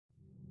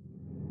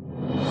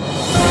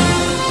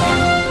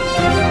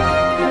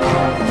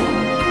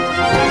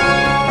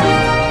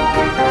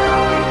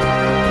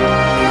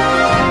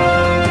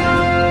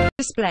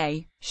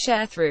Display.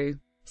 Sharethrough.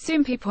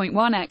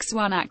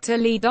 Soompi.1x1 actor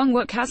Lee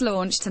Dong-wook has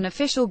launched an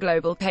official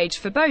global page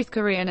for both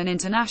Korean and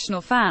international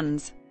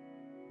fans.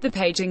 The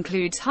page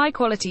includes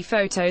high-quality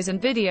photos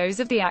and videos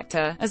of the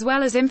actor, as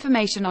well as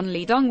information on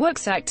Lee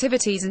Dong-wook's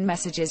activities and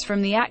messages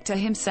from the actor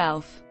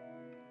himself.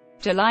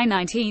 July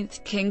 19,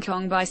 King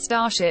Kong by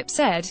Starship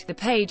said, the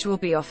page will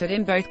be offered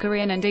in both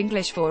Korean and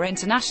English for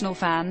international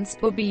fans,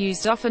 but be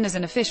used often as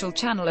an official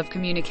channel of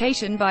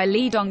communication by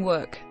Lee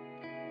Dong-wook.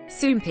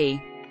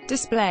 Soompi.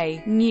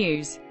 Display.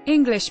 News.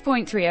 English.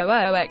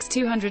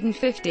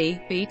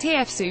 300x250,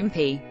 BTF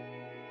Soompi.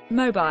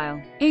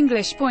 Mobile.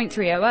 English.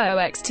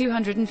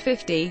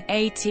 300x250,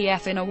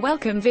 ATF. In a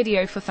welcome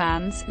video for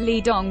fans, Lee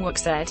Dong-wook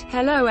said,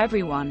 "Hello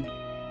everyone.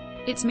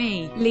 It's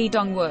me, Lee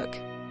Dong-wook.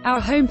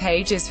 Our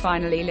homepage is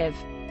finally live.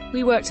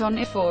 We worked on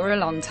it for a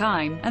long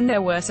time, and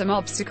there were some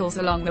obstacles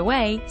along the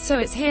way, so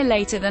it's here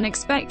later than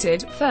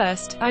expected.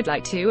 First, I'd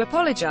like to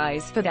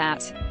apologize for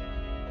that.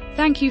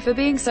 Thank you for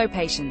being so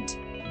patient.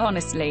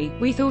 Honestly,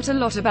 we thought a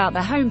lot about the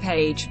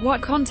homepage,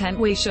 what content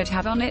we should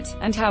have on it,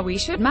 and how we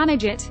should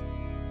manage it.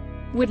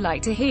 We'd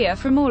like to hear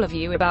from all of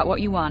you about what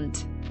you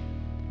want.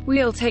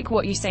 We'll take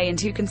what you say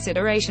into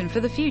consideration for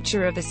the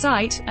future of the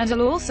site, and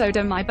I'll also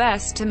do my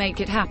best to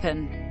make it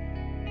happen.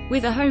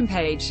 With a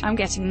homepage, I'm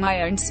getting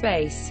my own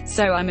space,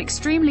 so I'm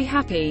extremely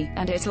happy,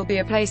 and it'll be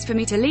a place for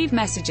me to leave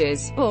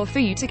messages, or for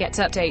you to get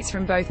updates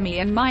from both me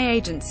and my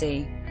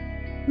agency."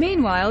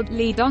 Meanwhile,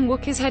 Lee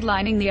Dong-wook is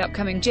headlining the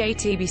upcoming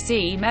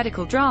JTBC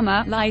medical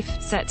drama,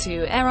 Life, set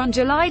to air on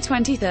July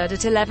 23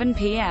 at 11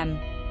 p.m.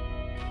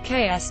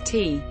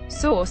 KST.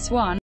 Source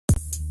 1.